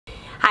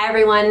Hi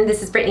everyone,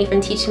 this is Brittany from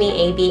Teach Me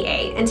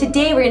ABA, and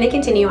today we're going to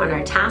continue on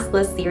our Task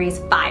List Series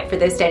 5 for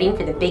those studying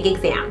for the big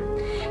exam.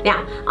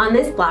 Now, on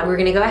this blog, we're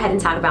going to go ahead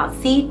and talk about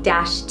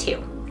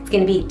C-2. It's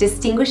going to be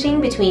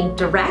distinguishing between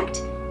direct,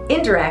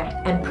 indirect,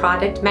 and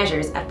product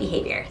measures of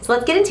behavior. So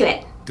let's get into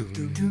it.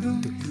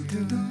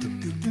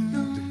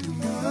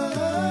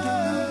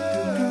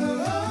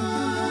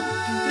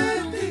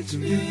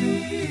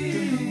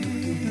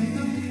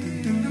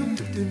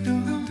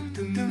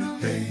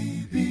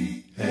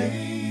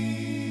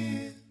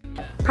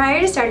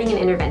 Prior to starting an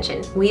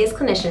intervention, we as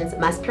clinicians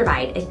must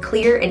provide a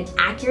clear and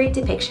accurate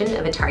depiction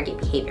of a target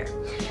behavior.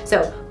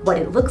 So what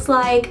it looks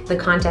like, the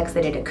context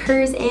that it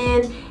occurs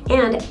in,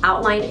 and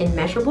outline in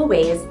measurable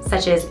ways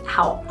such as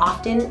how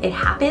often it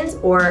happens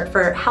or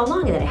for how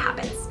long that it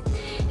happens.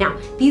 Now,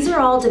 these are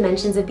all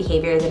dimensions of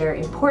behavior that are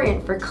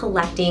important for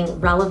collecting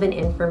relevant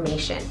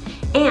information,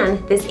 and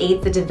this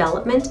aids the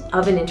development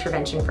of an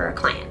intervention for a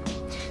client.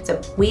 So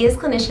we as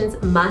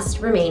clinicians must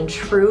remain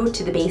true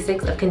to the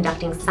basics of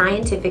conducting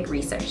scientific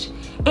research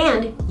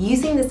and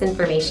using this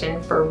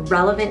information for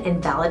relevant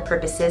and valid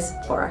purposes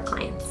for our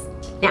clients.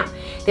 Now,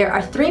 there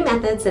are 3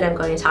 methods that I'm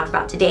going to talk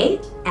about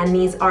today, and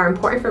these are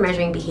important for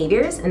measuring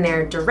behaviors, and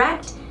they're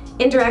direct,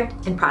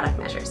 indirect, and product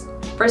measures.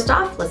 First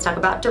off, let's talk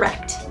about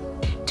direct.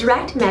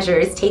 Direct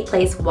measures take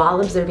place while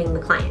observing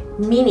the client,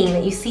 meaning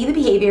that you see the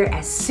behavior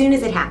as soon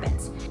as it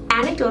happens.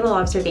 Anecdotal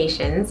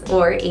observations,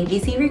 or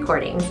ABC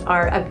recordings,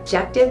 are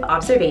objective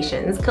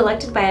observations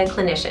collected by a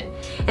clinician.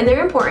 And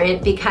they're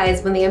important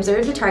because when they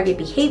observe the target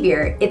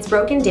behavior, it's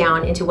broken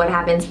down into what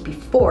happens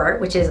before,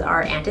 which is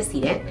our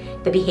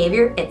antecedent, the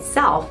behavior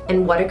itself,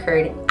 and what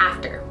occurred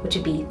after, which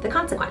would be the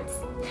consequence.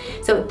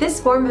 So this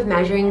form of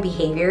measuring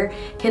behavior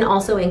can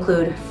also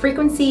include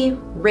frequency,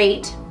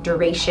 rate,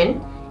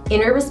 duration,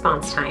 inner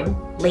response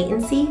time,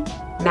 latency,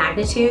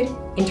 magnitude,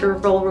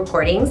 interval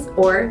recordings,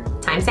 or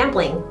time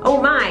sampling. Oh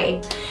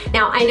my!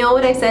 Now, I know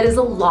what I've said is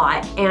a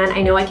lot, and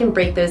I know I can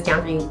break those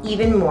down for you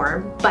even more,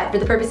 but for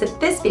the purpose of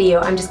this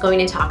video, I'm just going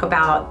to talk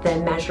about the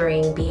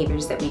measuring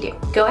behaviors that we do.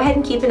 Go ahead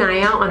and keep an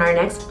eye out on our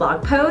next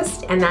blog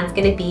post, and that's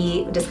going to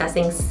be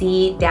discussing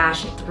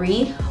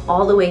C-3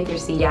 all the way through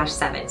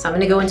C-7. So I'm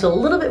going to go into a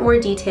little bit more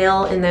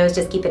detail in those,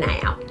 just keep an eye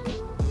out.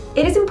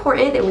 It is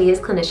important that we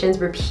as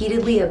clinicians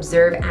repeatedly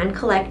observe and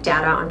collect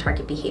data on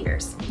target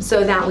behaviors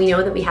so that we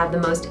know that we have the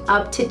most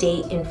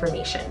up-to-date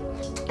information.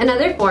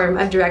 Another form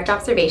of direct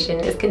observation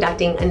is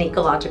conducting an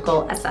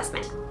ecological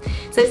assessment.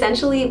 So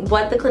essentially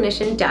what the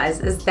clinician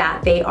does is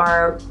that they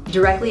are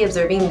directly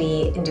observing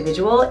the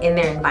individual in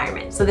their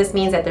environment. So this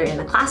means that they're in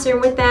the classroom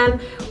with them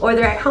or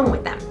they're at home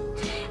with them.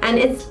 And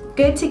it's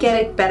good to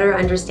get a better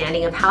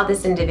understanding of how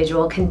this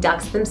individual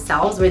conducts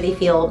themselves where they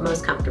feel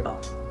most comfortable.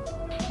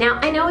 Now,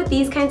 I know with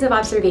these kinds of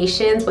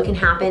observations, what can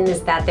happen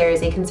is that there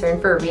is a concern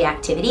for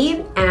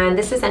reactivity, and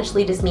this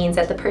essentially just means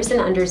that the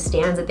person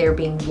understands that they're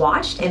being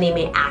watched and they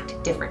may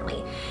act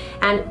differently.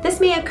 And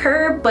this may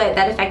occur, but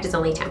that effect is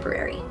only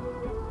temporary.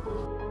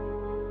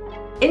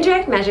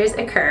 Indirect measures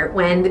occur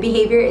when the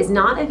behavior is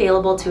not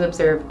available to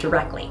observe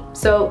directly.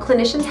 So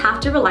clinicians have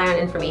to rely on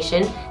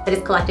information that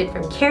is collected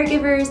from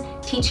caregivers,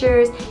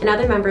 teachers, and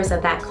other members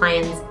of that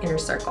client's inner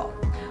circle,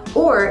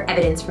 or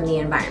evidence from the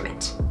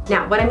environment.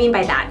 Now, what I mean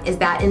by that is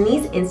that in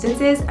these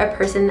instances, a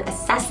person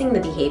assessing the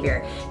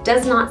behavior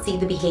does not see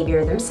the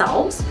behavior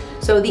themselves,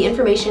 so the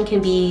information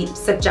can be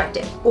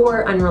subjective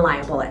or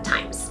unreliable at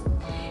times.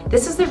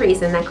 This is the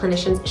reason that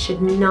clinicians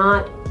should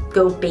not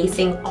go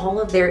basing all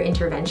of their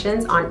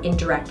interventions on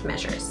indirect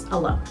measures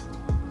alone.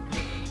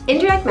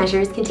 Indirect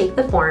measures can take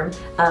the form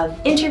of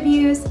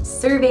interviews,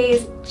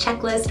 surveys,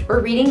 checklists,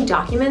 or reading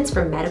documents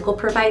from medical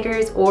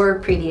providers or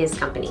previous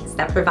companies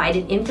that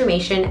provided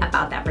information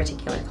about that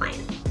particular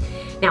client.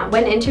 Now,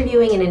 when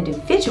interviewing an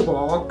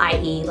individual,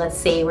 i.e., let's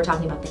say we're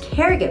talking about the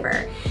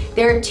caregiver,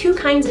 there are 2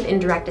 kinds of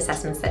indirect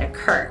assessments that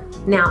occur.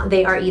 Now,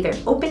 they are either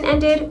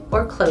open-ended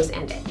or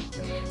closed-ended.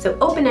 So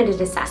open-ended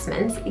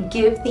assessments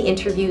give the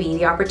interviewee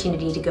the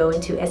opportunity to go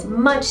into as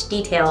much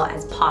detail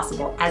as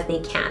possible as they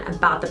can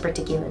about the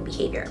particular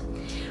behavior,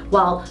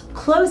 while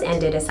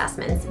closed-ended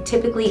assessments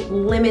typically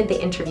limit the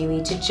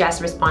interviewee to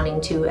just responding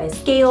to a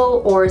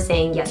scale or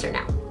saying yes or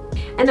no.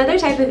 Another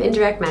type of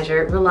indirect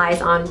measure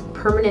relies on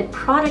permanent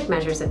product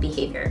measures of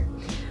behavior,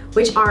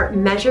 which are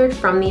measured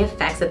from the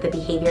effects that the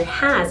behavior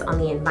has on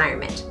the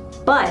environment,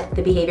 but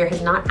the behavior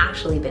has not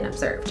actually been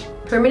observed.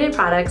 Permanent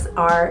products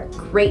are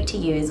great to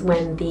use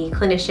when the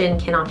clinician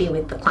cannot be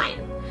with the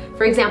client.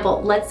 For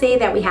example, let's say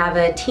that we have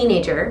a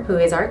teenager who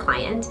is our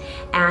client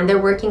and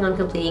they're working on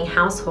completing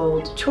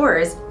household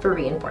chores for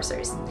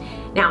reinforcers.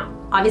 Now,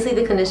 obviously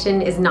the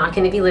clinician is not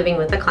going to be living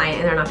with the client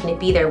and they're not going to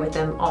be there with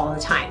them all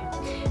the time.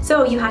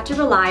 So you have to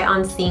rely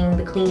on seeing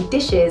the clean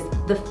dishes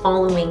the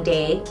following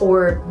day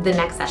or the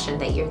next session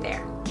that you're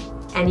there.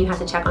 And you have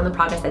to check on the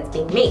progress that's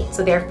being made.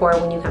 So therefore,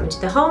 when you come into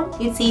the home,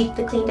 you'd see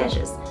the clean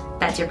dishes.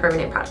 That's your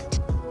permanent product.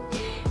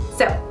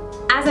 So,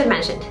 as I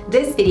mentioned,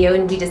 this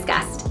video we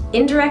discussed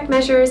indirect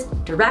measures,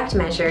 direct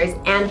measures,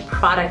 and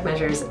product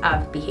measures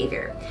of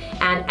behavior.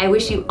 And I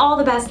wish you all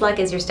the best luck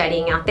as you're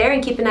studying out there,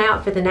 and keep an eye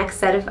out for the next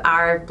set of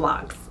our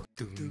blogs.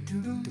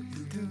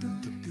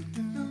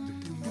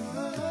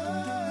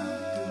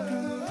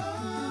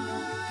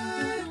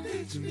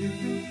 It's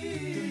me.